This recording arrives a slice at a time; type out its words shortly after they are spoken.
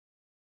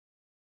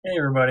Hey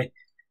everybody,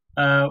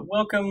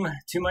 welcome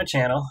to my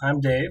channel.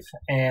 I'm Dave,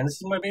 and this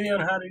is my video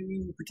on how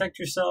to protect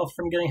yourself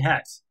from getting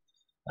hacked.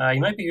 You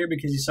might be here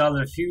because you saw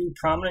that a few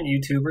prominent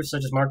YouTubers,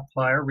 such as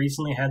Markiplier,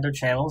 recently had their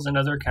channels and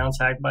other accounts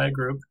hacked by a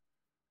group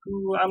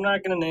who I'm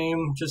not going to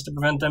name just to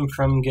prevent them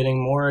from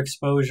getting more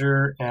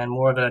exposure and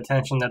more of the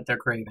attention that they're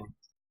craving.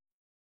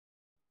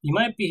 You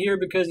might be here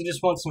because you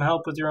just want some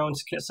help with your own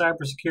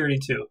cybersecurity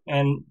too,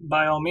 and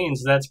by all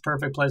means, that's a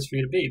perfect place for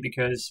you to be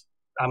because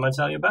I'm going to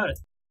tell you about it.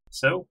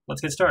 So,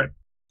 let's get started.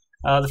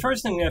 The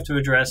first thing we have to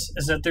address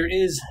is that there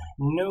is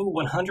no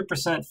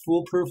 100%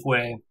 foolproof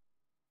way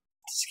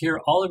to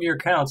secure all of your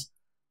accounts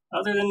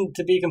other than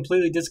to be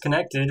completely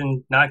disconnected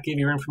and not give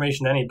your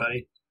information to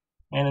anybody.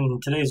 And in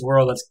today's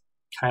world, that's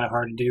kind of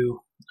hard to do.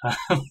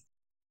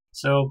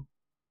 So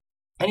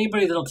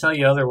anybody that'll tell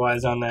you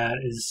otherwise on that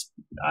is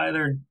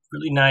either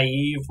really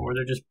naive or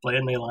they're just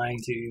blatantly lying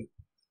to you.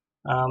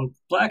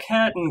 Black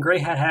hat and gray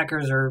hat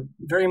hackers are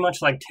very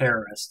much like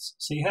terrorists,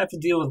 so you have to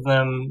deal with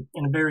them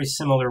in very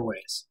similar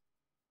ways.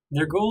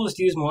 Their goal is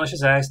to use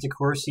malicious acts to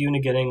coerce you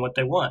into getting what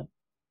they want.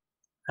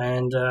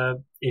 And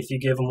if you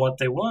give them what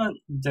they want,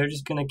 they're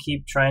just going to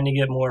keep trying to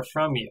get more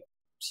from you.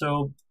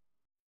 So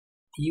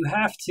you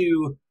have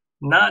to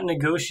not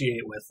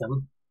negotiate with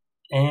them,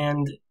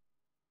 and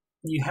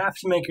you have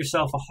to make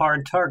yourself a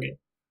hard target.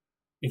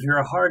 If you're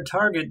a hard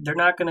target, they're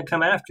not going to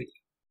come after you.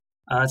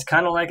 It's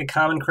kind of like a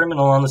common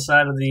criminal on the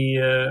side of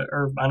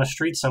or on a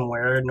street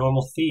somewhere, a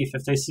normal thief.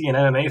 If they see an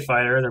MMA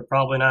fighter, they're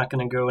probably not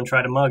going to go and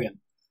try to mug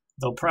him.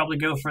 They'll probably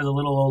go for the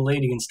little old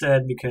lady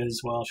instead because,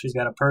 well, she's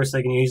got a purse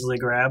they can easily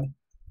grab,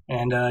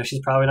 and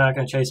she's probably not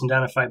going to chase him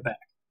down and fight back.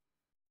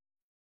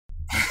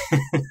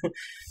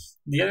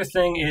 The other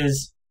thing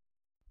is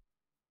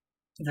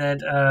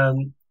that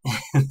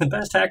the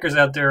best hackers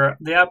out there,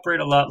 they operate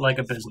a lot like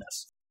a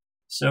business.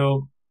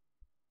 So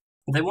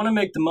they want to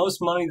make the most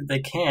money that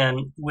they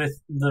can with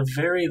the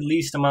very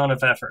least amount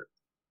of effort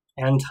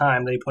and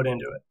time they put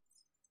into it.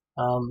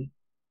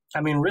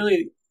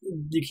 Really,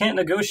 you can't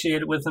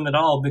negotiate with them at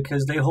all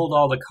because they hold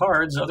all the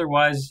cards.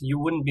 Otherwise, you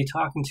wouldn't be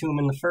talking to them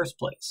in the first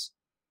place.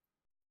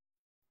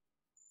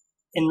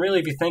 And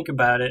really, if you think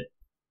about it,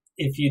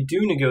 if you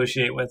do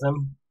negotiate with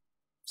them,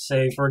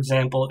 say, for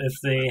example, if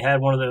they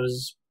had one of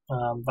those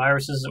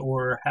viruses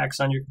or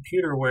hacks on your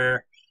computer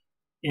where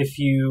if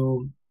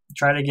you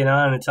try to get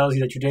on and it tells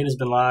you that your data's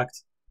been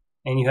locked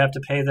and you have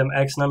to pay them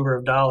X number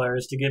of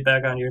dollars to get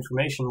back on your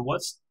information,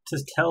 what's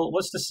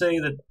to say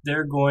that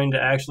they're going to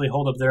actually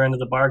hold up their end of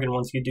the bargain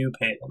once you do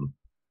pay them?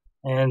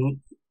 And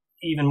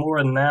even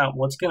more than that,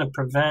 what's going to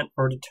prevent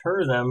or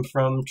deter them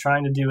from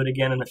trying to do it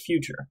again in the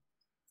future?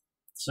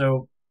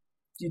 So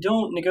you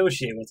don't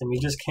negotiate with them, you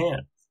just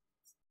can't.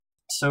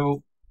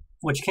 So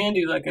what you can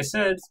do, like I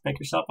said, is make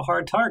yourself a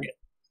hard target.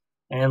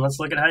 And let's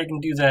look at how you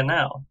can do that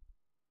now.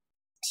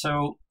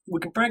 So we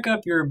can break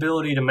up your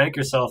ability to make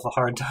yourself a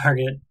hard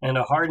target and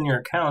to harden your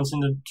accounts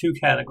into two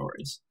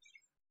categories.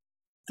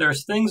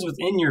 There's things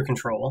within your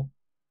control,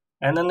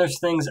 and then there's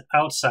things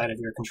outside of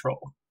your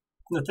control.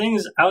 The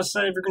things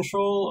outside of your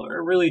control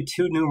are really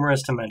too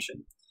numerous to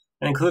mention,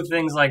 and include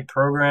things like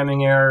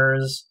programming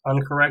errors,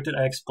 uncorrected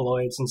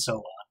exploits, and so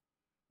on.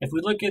 If we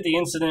look at the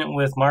incident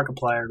with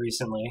Markiplier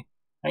recently,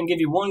 I can give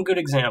you one good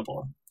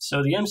example.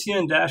 So the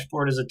MCN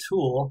dashboard is a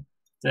tool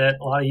that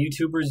a lot of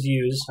YouTubers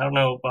use. I don't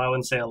know, I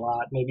wouldn't say a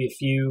lot, maybe a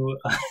few.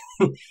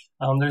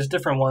 There's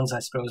different ones, I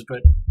suppose,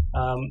 but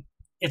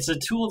it's a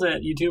tool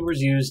that YouTubers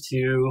use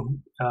to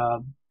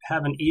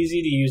have an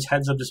easy-to-use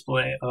heads-up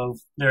display of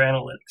their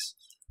analytics.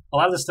 A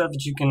lot of the stuff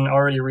that you can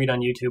already read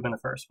on YouTube in the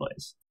first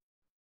place.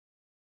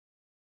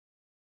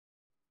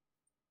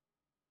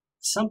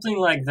 Something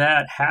like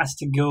that has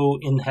to go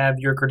and have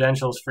your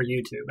credentials for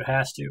YouTube. It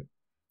has to.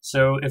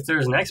 So if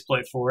there's an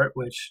exploit for it,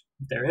 which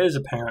there is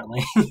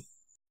apparently,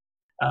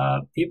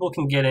 people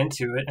can get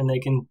into it and they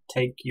can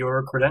take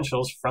your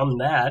credentials from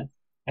that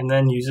and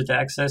then use it to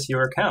access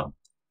your account.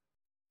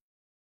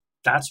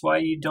 That's why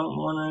you don't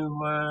want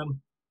to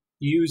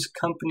use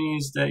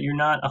companies that you're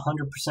not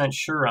 100%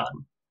 sure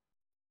on.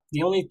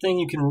 The only thing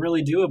you can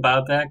really do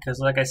about that, because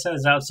like I said,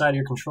 is outside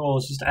your control,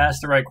 is just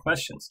ask the right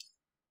questions.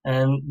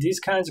 And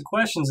these kinds of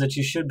questions that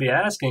you should be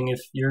asking if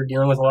you're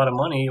dealing with a lot of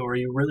money or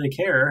you really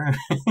care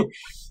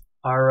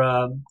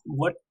are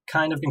what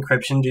kind of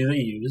encryption do they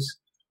use?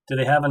 Do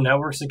they have a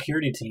network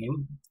security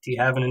team? Do you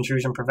have an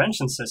intrusion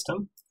prevention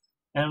system?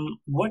 And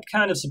what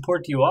kind of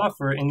support do you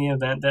offer in the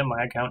event that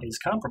my account is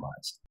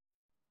compromised?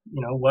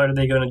 What are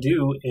they going to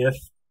do if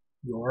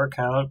your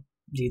account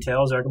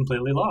details are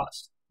completely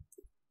lost?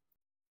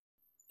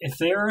 If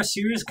they are a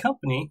serious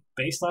company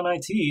based on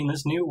IT in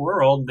this new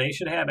world, they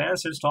should have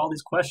answers to all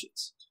these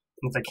questions.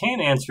 And if they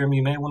can't answer them,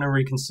 you may want to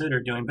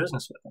reconsider doing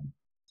business with them.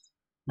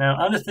 Now,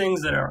 on to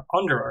things that are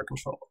under our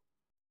control.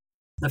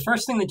 The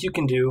first thing that you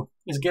can do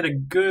is get a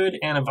good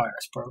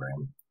antivirus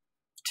program.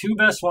 Two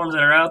best ones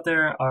that are out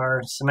there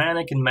are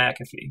Symantec and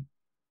McAfee.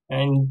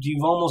 And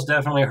you've almost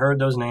definitely heard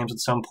those names at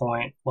some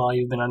point while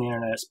you've been on the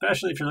internet,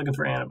 especially if you're looking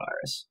for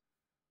antivirus.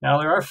 Now,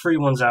 there are free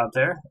ones out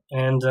there,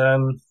 and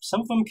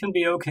some of them can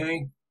be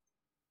okay,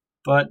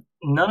 but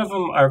none of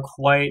them are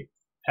quite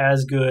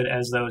as good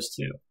as those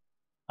two.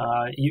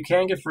 You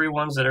can get free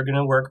ones that are going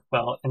to work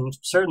well, and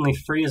certainly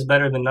free is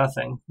better than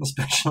nothing,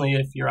 especially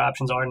if your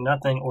options are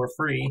nothing or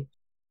free.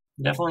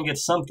 Definitely get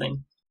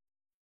something.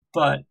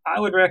 But I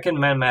would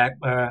recommend I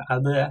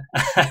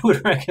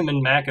would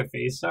recommend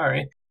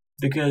McAfee,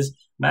 because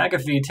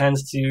McAfee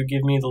tends to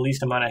give me the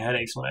least amount of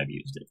headaches when I've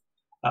used it.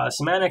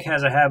 Symantec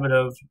has a habit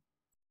of,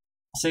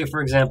 say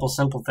for example,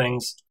 simple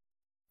things.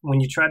 When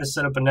you try to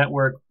set up a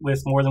network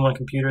with more than one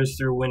computers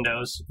through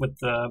Windows, with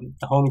the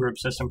home group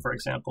system, for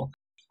example,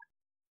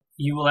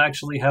 you will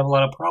actually have a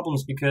lot of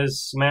problems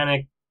because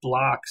Symantec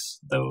blocks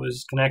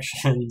those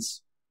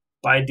connections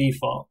by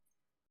default.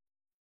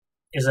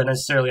 Is that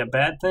necessarily a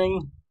bad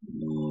thing?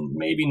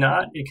 Maybe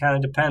not. It kind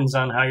of depends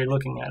on how you're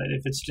looking at it.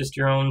 If it's just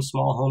your own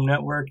small home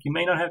network, you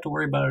may not have to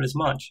worry about it as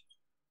much.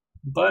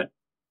 But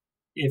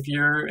if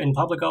you're in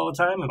public all the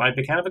time, it might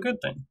be kind of a good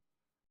thing.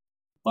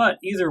 But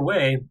either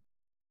way,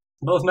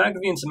 both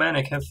McAfee and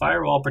Symantec have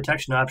firewall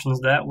protection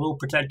options that will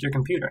protect your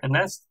computer. And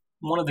that's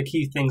one of the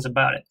key things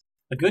about it.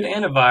 A good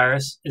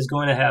antivirus is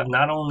going to have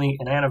not only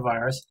an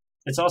antivirus,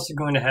 it's also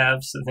going to have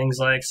some things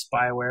like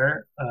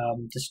spyware,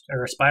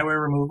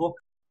 spyware removal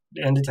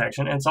and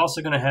detection. And it's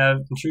also going to have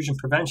intrusion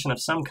prevention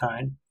of some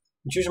kind.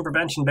 Intrusion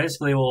prevention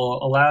basically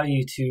will allow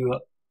you to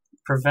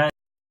prevent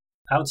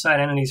outside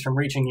entities from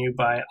reaching you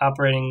by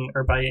operating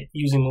or by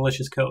using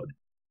malicious code.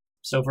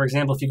 So, for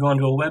example, if you go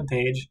onto a web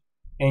page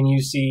and you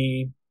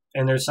see,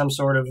 and there's some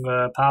sort of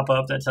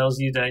pop-up that tells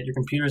you that your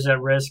computer's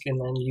at risk,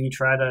 and then you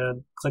try to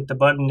click the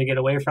button to get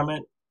away from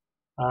it,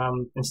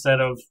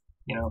 instead of,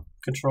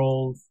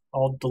 Control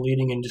Alt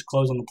deleting and just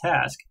closing the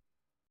task,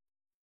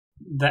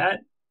 that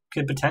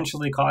could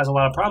potentially cause a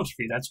lot of problems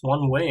for you. That's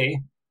one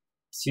way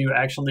to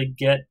actually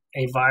get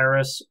a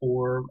virus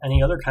or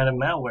any other kind of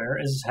malware,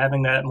 is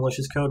having that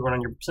malicious code run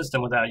on your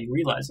system without you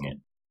realizing it.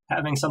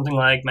 Having something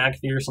like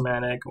McAfee or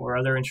Symantec or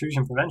other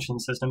intrusion prevention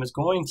system is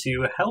going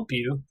to help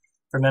you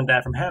prevent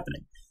that from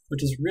happening,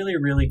 which is really,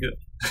 really good.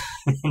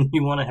 And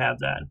you want to have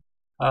that.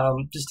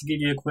 Just to give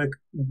you a quick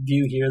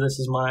view here, this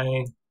is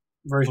my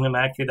version of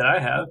McAfee that I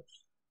have,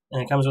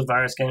 and it comes with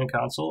Virus Scanning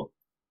Console.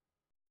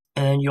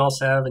 And you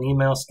also have an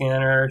email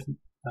scanner,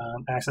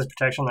 access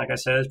protection, like I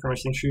said, is pretty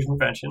much intrusion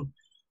prevention.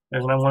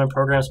 There's an unwanted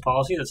programs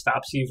policy that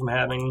stops you from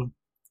having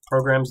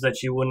programs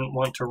that you wouldn't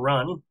want to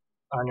run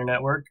on your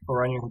network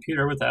or on your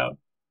computer without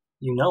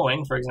you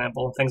knowing. For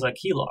example, things like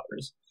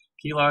keyloggers.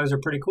 Keyloggers are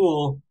pretty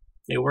cool.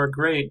 They work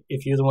great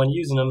if you're the one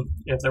using them.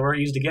 If they were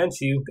used against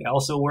you, they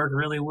also work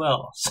really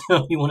well.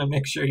 So you want to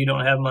make sure you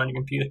don't have them on your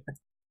computer.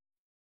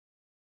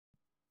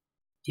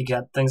 You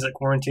got things that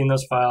quarantine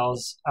those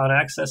files.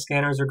 On-access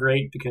scanners are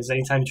great because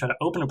anytime you try to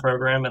open a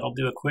program, it'll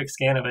do a quick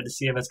scan of it to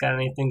see if it's got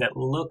anything that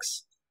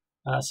looks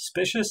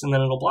suspicious, and then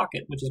it'll block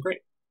it, which is great.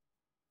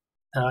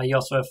 You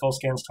also have full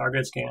scans,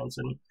 targeted scans,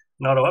 and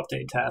an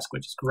auto-update task,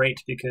 which is great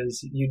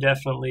because you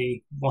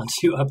definitely want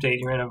to update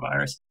your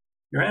antivirus.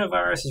 Your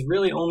antivirus is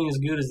really only as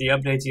good as the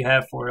updates you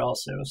have for it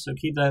also, so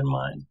keep that in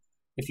mind.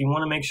 If you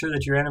want to make sure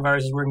that your antivirus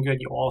is working good,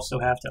 you also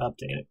have to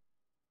update it.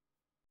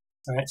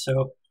 All right,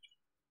 so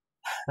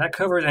that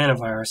covers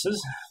antiviruses.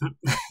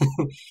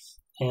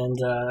 And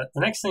the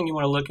next thing you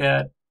want to look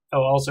at,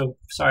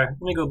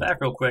 let me go back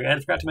real quick. I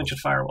forgot to mention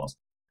firewalls.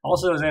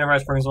 Also, those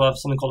antivirus programs will have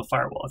something called a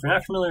firewall. If you're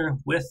not familiar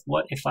with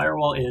what a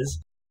firewall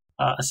is,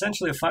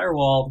 essentially a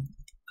firewall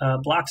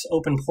blocks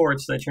open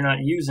ports that you're not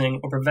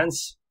using or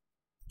prevents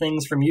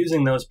things from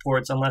using those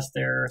ports unless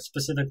they're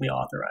specifically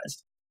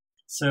authorized.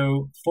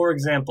 So, for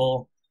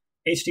example,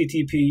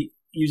 HTTP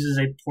uses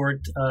a port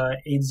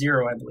 80,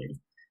 I believe.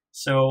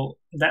 So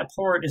that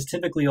port is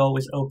typically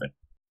always open.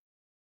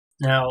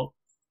 Now,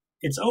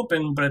 it's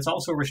open, but it's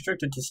also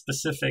restricted to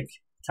specific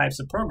types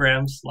of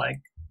programs like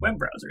web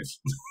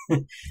browsers.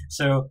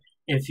 So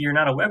if you're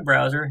not a web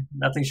browser,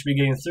 nothing should be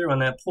getting through on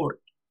that port.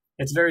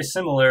 It's very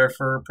similar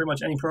for pretty much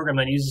any program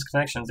that uses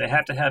connections. They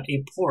have to have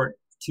a port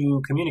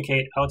to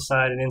communicate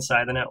outside and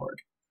inside the network.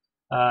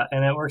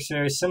 And it works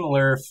very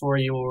similar for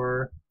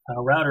your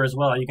router as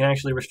well. You can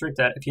actually restrict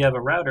that. If you have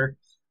a router,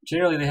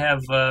 generally they have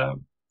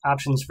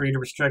options for you to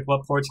restrict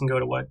what ports can go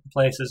to what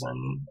places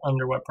and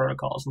under what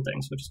protocols and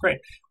things, which is great.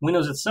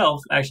 Windows itself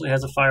actually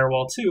has a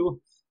firewall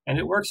too, and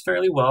it works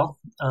fairly well.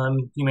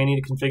 You may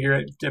need to configure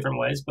it different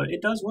ways, but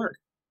it does work.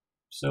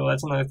 So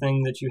that's another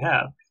thing that you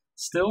have.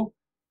 Still,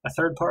 a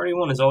third-party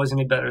one is always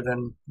going to be better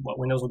than what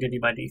Windows will give you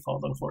by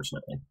default,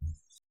 unfortunately.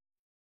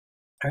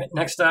 All right,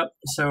 next up,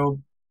 so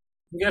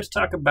we have to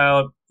talk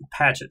about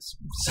patches.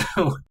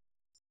 So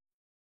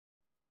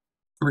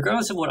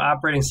regardless of what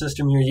operating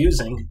system you're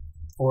using,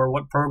 or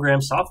what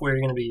program software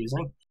you're going to be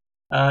using,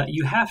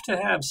 you have to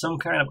have some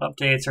kind of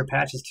updates or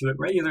patches to it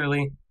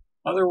regularly.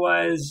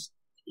 Otherwise,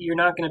 you're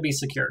not going to be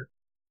secure.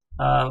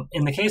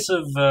 In the case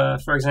of,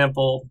 for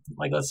example,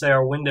 like let's say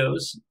our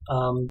Windows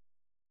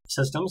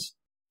systems,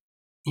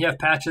 you have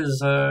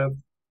patches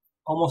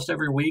almost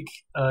every week.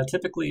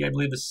 Typically, I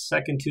believe the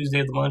second Tuesday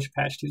of the month,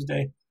 Patch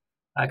Tuesday.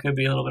 I could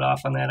be a little bit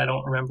off on that. I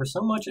don't remember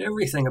so much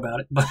everything about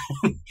it,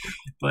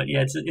 but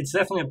yeah, it's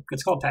definitely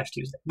it's called Patch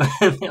Tuesday.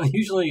 But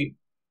usually,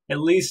 at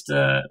least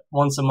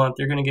once a month,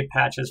 you're going to get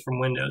patches from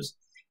Windows,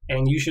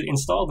 and you should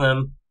install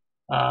them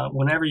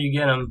whenever you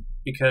get them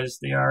because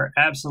they are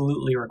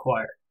absolutely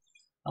required.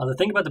 The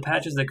thing about the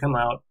patches that come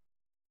out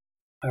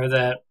are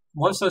that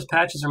once those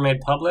patches are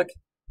made public,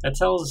 that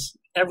tells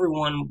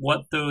everyone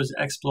what those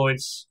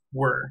exploits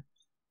were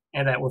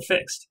and that were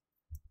fixed,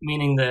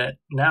 meaning that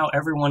now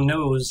everyone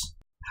knows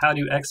how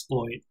to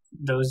exploit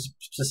those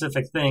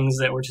specific things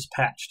that were just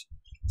patched.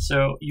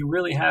 So you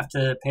really have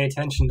to pay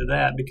attention to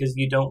that because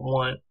you don't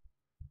want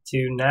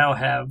to now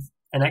have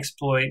an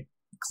exploit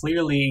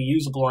clearly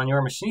usable on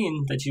your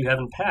machine that you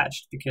haven't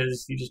patched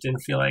because you just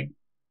didn't feel like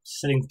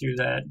sitting through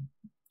that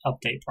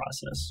update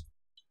process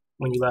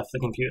when you left the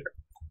computer.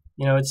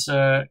 It's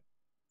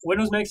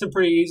Windows makes it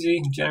pretty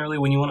easy. Generally,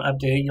 when you want to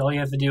update, all you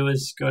have to do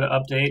is go to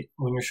update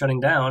when you're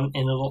shutting down,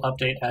 and it'll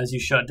update as you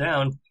shut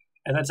down.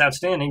 And that's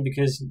outstanding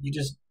because you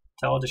just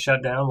tell it to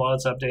shut down while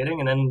it's updating,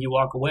 and then you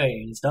walk away,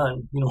 and it's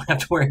done. You don't have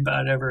to worry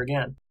about it ever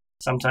again.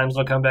 Sometimes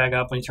it'll come back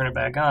up when you turn it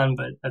back on,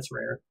 but that's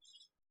rare.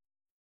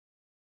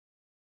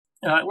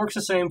 It works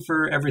the same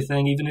for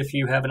everything, even if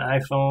you have an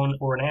iPhone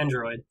or an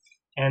Android.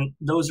 And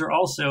those are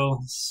also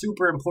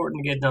super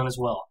important to get done as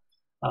well.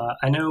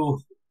 I know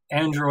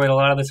Android, a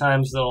lot of the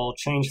times they'll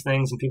change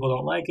things and people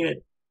don't like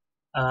it.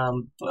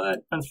 But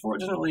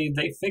unfortunately,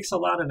 they fix a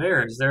lot of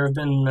errors. There have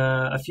been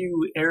a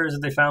few errors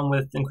that they found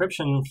with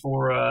encryption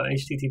for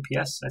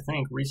HTTPS, I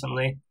think,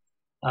 recently.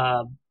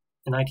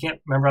 And I can't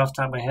remember off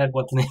the top of my head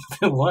what the name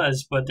of it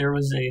was, but there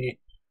was a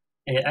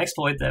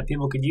exploit that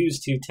people could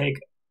use to take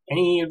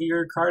any of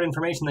your card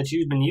information that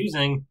you've been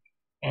using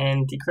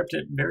and decrypt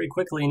it very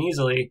quickly and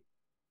easily.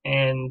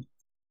 And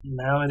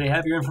now they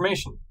have your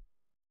information.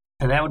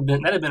 And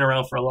that had been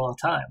around for a long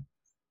time.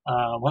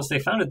 Once they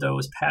found it, though, it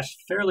was patched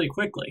fairly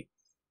quickly.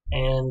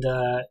 And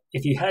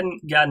if you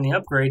hadn't gotten the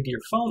upgrade to your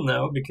phone,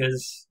 though,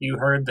 because you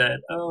heard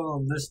that,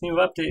 oh, this new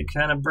update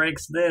kind of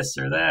breaks this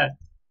or that,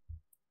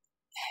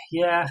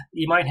 yeah,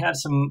 you might have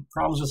some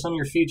problems with some of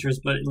your features,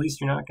 but at least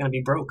you're not going to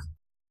be broke.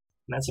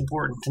 And that's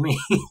important to me.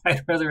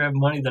 I'd rather have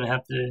money than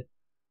have to,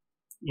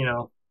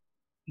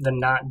 than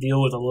not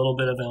deal with a little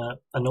bit of an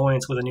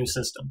annoyance with a new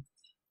system.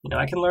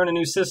 I can learn a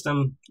new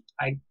system.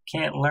 I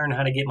can't learn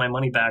how to get my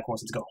money back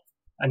once it's gone.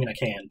 I mean, I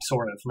can,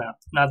 sort of,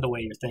 not the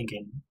way you're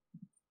thinking.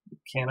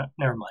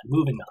 Never mind,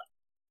 moving on.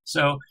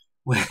 So,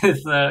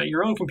 with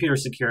your own computer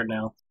secured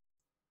now,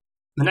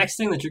 the next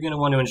thing that you're going to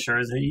want to ensure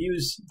is that you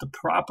use the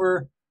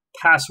proper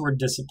password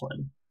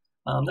discipline.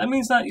 That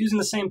means not using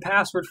the same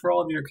password for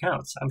all of your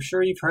accounts. I'm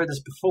sure you've heard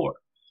this before.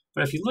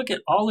 But if you look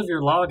at all of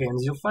your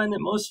logins, you'll find that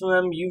most of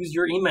them use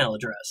your email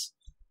address.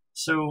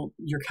 So,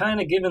 you're kind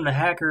of giving the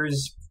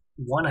hackers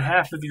one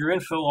half of your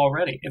info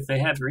already if they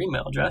have your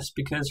email address,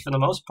 because for the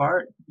most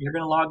part, you're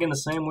going to log in the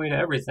same way to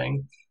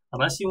everything,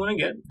 unless you want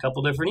to get a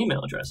couple different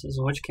email addresses,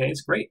 in which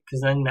case, great,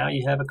 because then now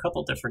you have a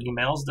couple different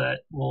emails that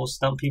will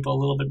stump people a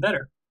little bit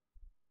better.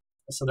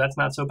 So that's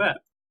not so bad.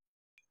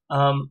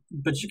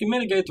 But you can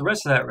mitigate the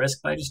rest of that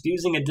risk by just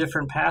using a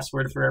different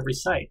password for every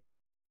site.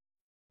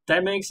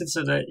 That makes it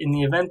so that in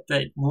the event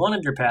that one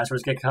of your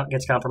passwords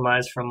gets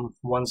compromised from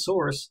one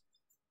source,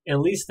 at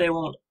least they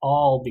won't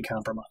all be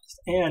compromised.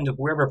 And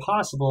wherever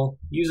possible,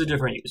 use a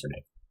different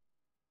username.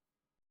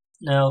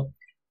 Now,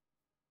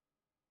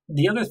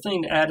 the other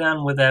thing to add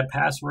on with that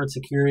password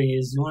security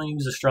is you want to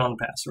use a strong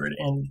password.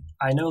 And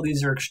I know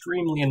these are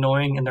extremely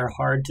annoying and they're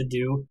hard to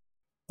do,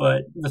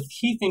 but the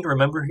key thing to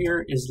remember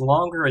here is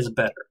longer is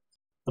better.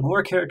 The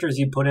more characters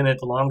you put in it,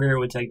 the longer it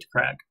would take to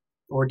crack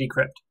or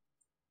decrypt.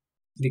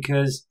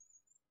 Because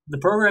the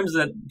programs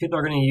that people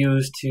are going to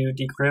use to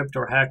decrypt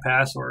or hack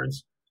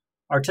passwords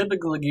are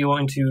typically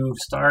going to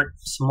start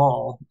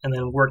small and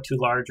then work to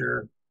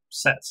larger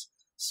sets.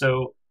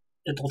 So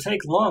it will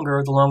take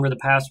longer the longer the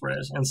password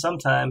is. And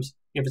sometimes,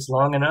 if it's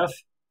long enough,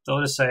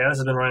 they'll just say, oh, this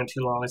has been running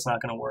too long, it's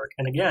not going to work.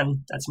 And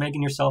again, that's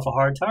making yourself a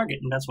hard target,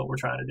 and that's what we're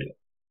trying to do.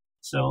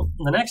 So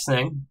the next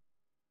thing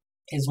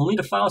is we'll need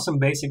to follow some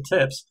basic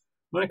tips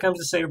when it comes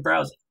to safe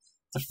browsing.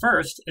 The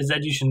first is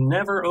that you should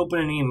never open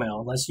an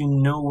email unless you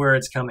know where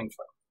it's coming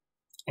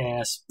from,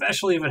 and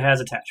especially if it has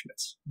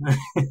attachments.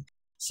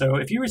 So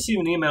if you receive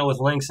an email with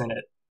links in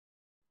it,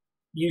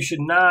 you should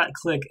not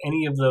click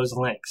any of those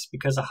links,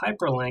 because a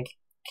hyperlink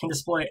can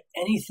display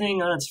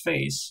anything on its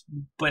face,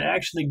 but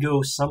actually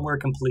go somewhere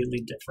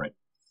completely different.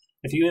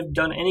 If you have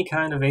done any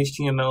kind of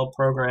HTML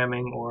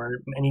programming or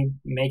any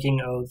making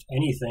of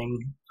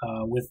anything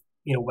with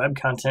web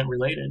content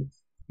related,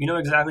 you know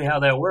exactly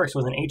how that works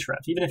with an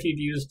href. Even if you've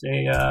used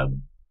a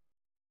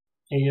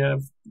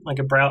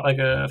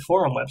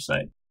forum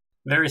website,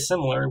 very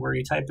similar, where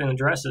you type in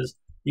addresses,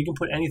 you can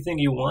put anything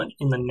you want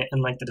in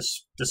the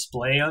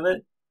display of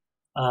it,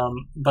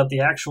 but the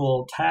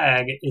actual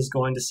tag is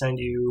going to send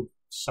you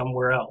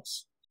somewhere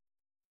else.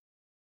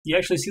 You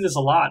actually see this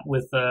a lot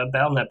with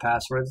Battle.net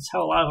passwords. That's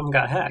how a lot of them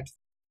got hacked.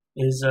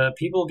 Is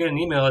people get an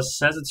email that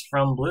says it's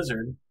from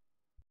Blizzard,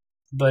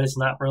 but it's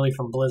not really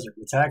from Blizzard.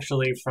 It's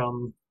actually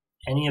from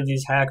any of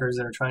these hackers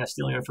that are trying to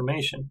steal your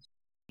information.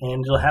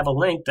 And it'll have a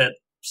link that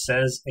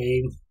says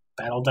a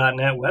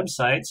battle.net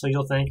website, so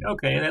you'll think,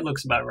 okay, that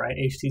looks about right,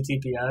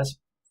 https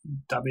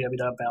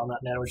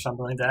www.battle.net or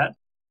something like that.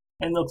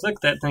 And they'll click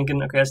that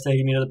thinking, okay, that's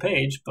taking me to the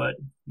page, but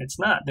it's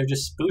not. They're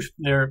just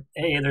they're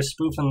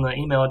spoofing the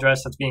email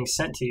address that's being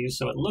sent to you,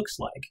 so it looks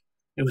like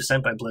it was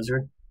sent by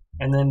Blizzard.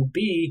 And then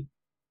B,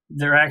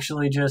 they're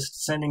actually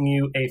just sending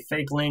you a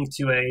fake link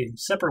to a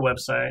separate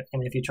website,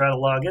 and if you try to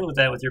log in with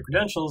that with your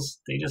credentials,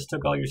 they just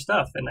took all your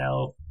stuff, and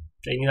now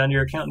they can get onto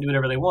your account and do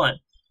whatever they want,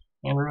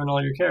 and ruin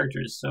all your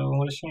characters. So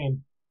what a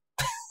shame.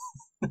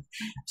 I've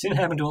seen it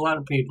happen to a lot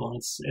of people.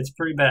 It's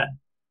pretty bad.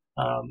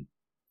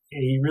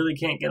 You really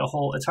can't get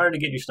it's hard to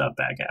get your stuff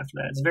back after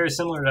that. It's very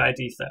similar to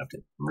ID theft.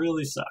 It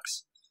really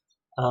sucks.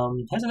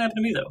 Hasn't happened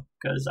to me, though,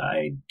 because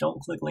I don't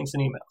click links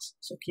in emails.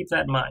 So keep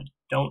that in mind.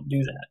 Don't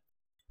do that.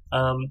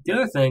 The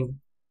other thing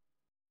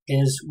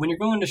is when you're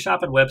going to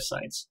shop at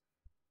websites,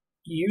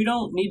 you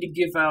don't need to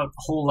give out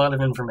a whole lot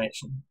of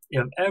information.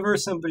 If ever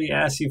somebody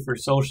asks you for a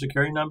social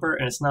security number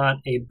and it's not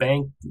a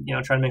bank,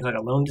 trying to make like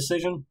a loan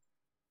decision,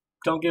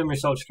 don't give them your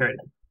social security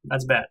number.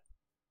 That's bad.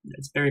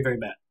 It's very, very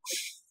bad.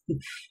 Your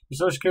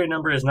social security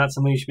number is not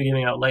something you should be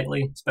giving out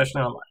lightly,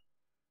 especially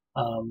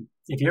online.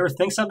 If you ever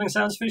think something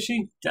sounds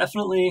fishy,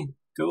 definitely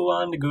go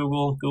on to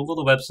Google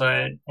the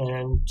website,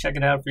 and check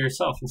it out for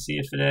yourself and see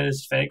if it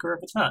is fake or if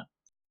it's not.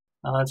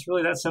 It's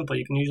really that simple.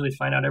 You can usually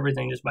find out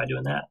everything just by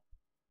doing that.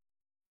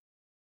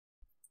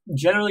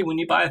 Generally, when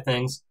you buy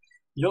things,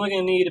 you're only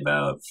going to need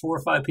about 4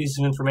 or 5 pieces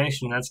of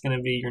information. That's going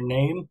to be your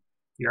name,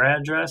 your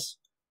address,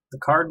 the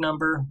card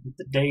number,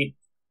 the date,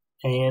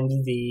 and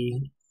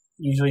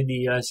usually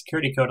the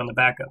security code on the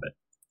back of it,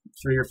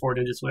 3 or 4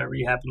 digits, whatever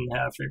you happen to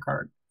have for your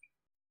card.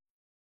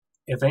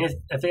 If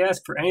they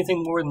ask for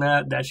anything more than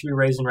that, that should be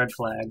raising red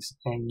flags,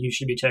 and you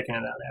should be checking it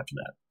out after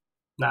that.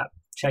 Not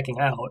checking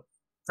out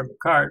from your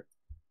cart,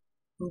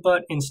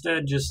 but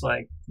instead just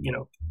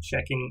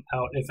checking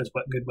out if it's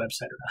a good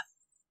website or not.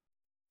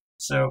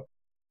 So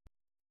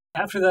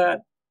after that,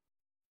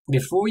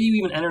 before you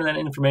even enter that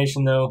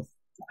information, though,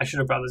 I should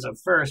have brought this up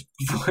first.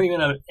 Before you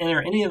even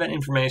enter any of that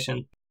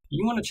information,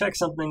 you want to check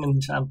something in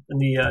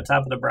the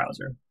top of the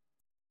browser.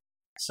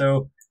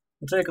 So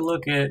we'll take a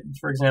look at,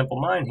 for example,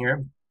 mine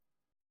here.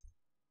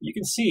 You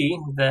can see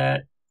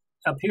that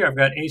up here I've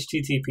got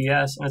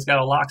HTTPS and it's got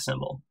a lock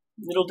symbol.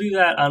 It'll do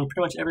that on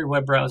pretty much every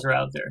web browser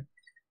out there.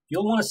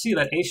 You'll want to see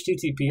that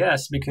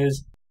HTTPS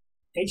because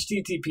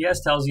HTTPS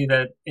tells you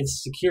that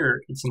it's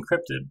secure, it's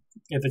encrypted.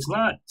 If it's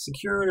not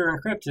secured or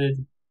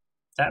encrypted,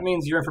 that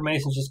means your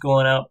information is just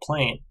going out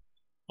plain.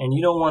 And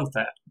you don't want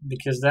that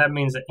because that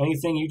means that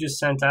anything you just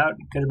sent out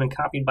could have been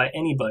copied by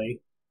anybody,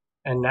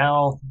 and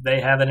now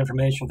they have that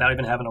information without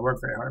even having to work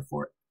very hard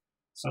for it.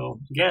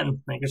 So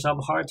again, make yourself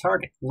a hard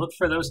target. Look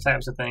for those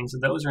types of things.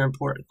 Those are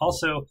important.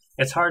 Also,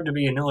 it's hard to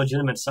be an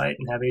illegitimate site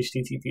and have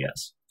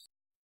HTTPS.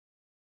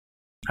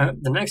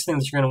 The next thing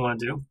that you're going to want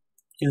to do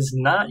is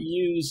not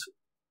use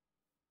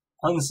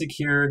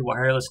unsecured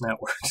wireless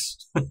networks.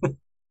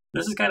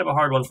 This is kind of a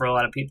hard one for a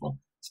lot of people,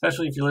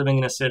 especially if you're living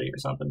in a city or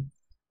something.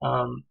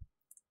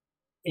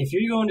 If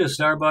you're going to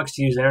Starbucks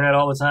to use the internet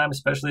all the time,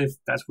 especially if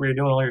that's where you're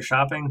doing all your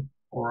shopping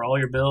or all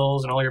your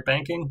bills and all your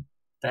banking,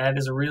 that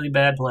is a really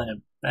bad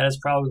plan. That is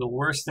probably the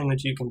worst thing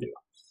that you can do.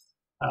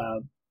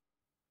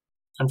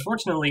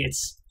 Unfortunately,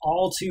 it's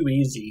all too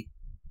easy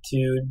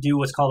to do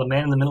what's called a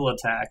man-in-the-middle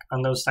attack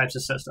on those types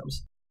of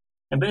systems.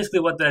 And basically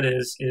what that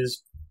is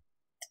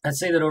let's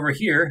say that over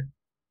here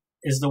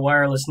is the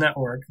wireless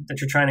network that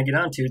you're trying to get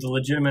onto, the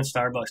legitimate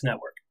Starbucks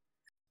network.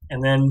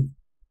 And then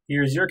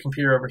here's your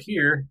computer over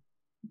here,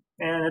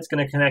 and it's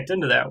going to connect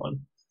into that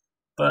one.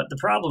 But the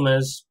problem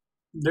is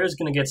there's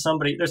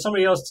somebody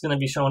else that's going to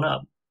be showing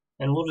up,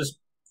 and we'll just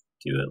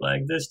do it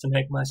like this to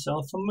make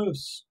myself a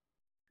moose.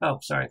 Oh,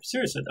 sorry,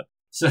 seriously though.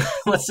 So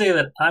let's say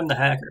that I'm the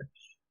hacker.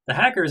 The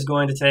hacker is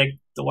going to take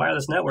the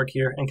wireless network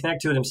here and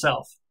connect to it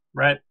himself,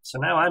 right? So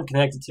now I'm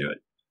connected to it.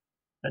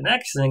 The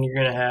next thing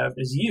you're going to have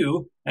is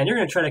you, and you're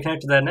going to try to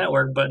connect to that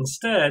network, but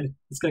instead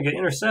it's going to get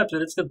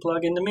intercepted. It's going to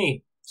plug into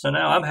me. So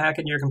now I'm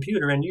hacking your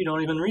computer and you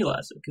don't even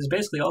realize it because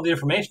basically all the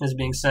information is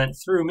being sent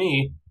through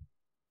me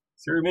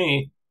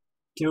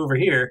to over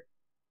here,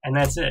 and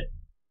that's it.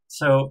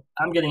 So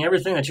I'm getting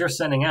everything that you're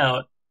sending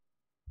out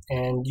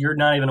and you're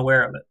not even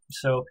aware of it.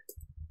 So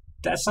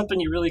that's something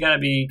you really got to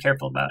be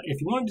careful about.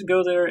 If you wanted to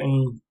go there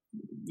and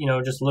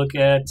just look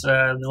at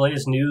the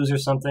latest news or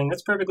something,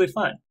 that's perfectly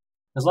fine.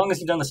 As long as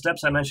you've done the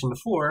steps I mentioned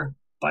before,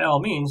 by all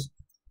means,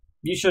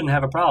 you shouldn't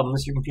have a problem.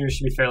 Your computer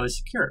should be fairly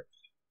secure.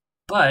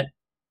 But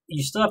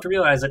you still have to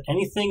realize that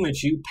anything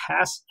that you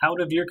pass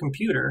out of your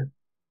computer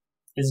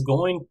is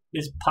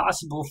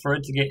possible for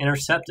it to get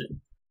intercepted.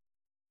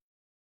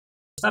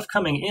 Stuff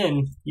coming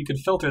in, you could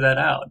filter that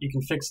out. You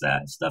can fix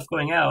that. Stuff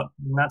going out,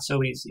 not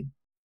so easy.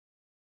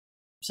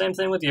 Same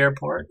thing with the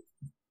airport.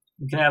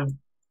 You can have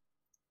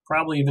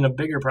probably even a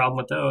bigger problem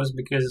with those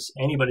because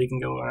anybody can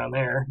go around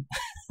there.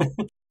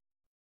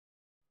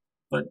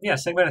 But yeah,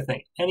 same kind of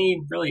thing.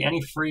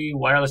 Any free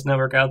wireless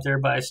network out there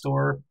by a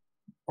store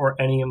or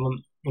any of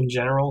them, in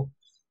general.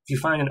 If you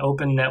find an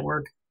open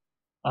network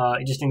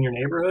just in your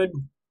neighborhood,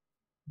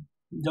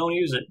 don't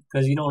use it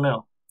because you don't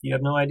know. You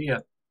have no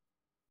idea.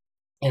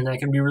 And that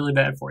can be really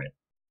bad for you.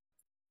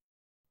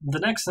 The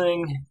next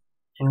thing,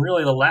 and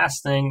really the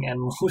last thing and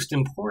most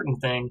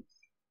important thing,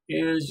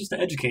 is just to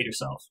educate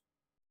yourself.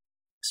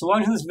 So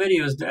watching this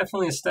video is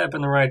definitely a step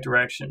in the right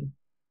direction.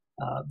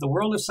 The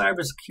world of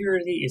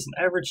cybersecurity is an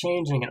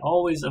ever-changing and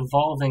always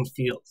evolving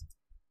field.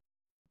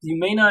 You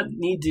may not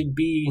need to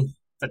be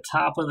the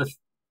top of the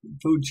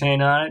food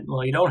chain on it.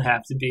 Well, you don't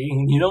have to be.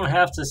 You don't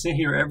have to sit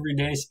here every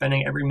day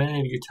spending every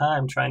minute of your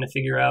time trying to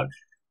figure out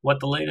what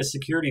the latest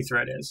security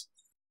threat is.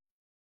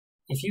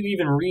 If you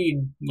even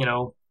read,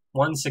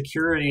 one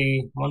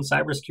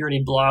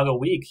cybersecurity blog a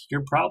week,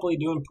 you're probably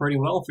doing pretty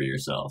well for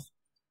yourself.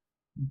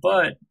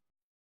 But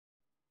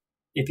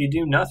if you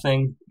do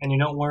nothing and you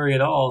don't worry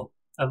at all,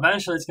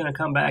 eventually it's going to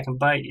come back and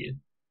bite you,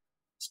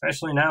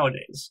 especially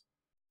nowadays.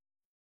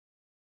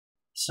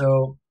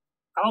 So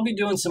I'll be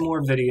doing some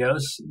more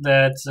videos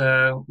that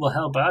will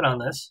help out on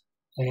this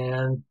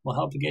and will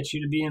help to get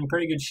you to be in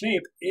pretty good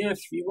shape if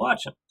you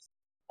watch them.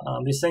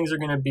 These things are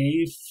going to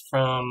be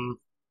from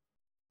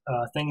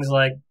things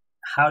like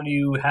how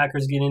do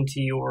hackers get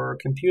into your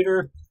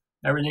computer,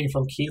 everything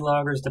from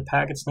keyloggers to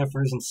packet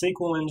sniffers and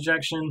SQL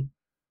injection.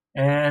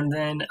 And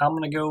then I'm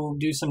going to go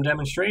do some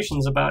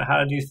demonstrations about how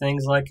to do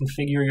things like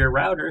configure your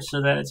router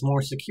so that it's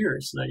more secure,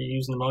 so that you're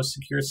using the most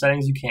secure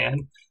settings you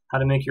can, how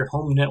to make your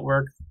home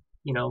network,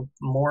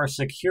 more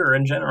secure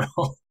in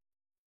general.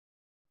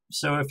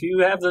 So if you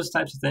have those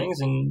types of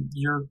things and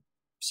you're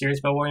serious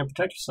about wanting to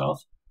protect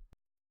yourself,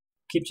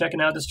 keep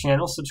checking out this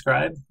channel,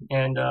 subscribe,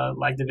 and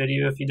like the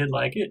video if you did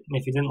like it. And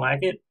if you didn't like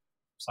it,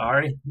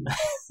 sorry.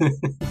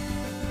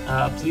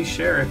 Please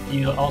share if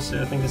you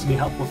also think this would be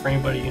helpful for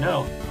anybody you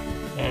know.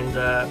 And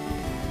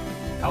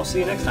I'll see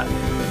you next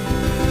time.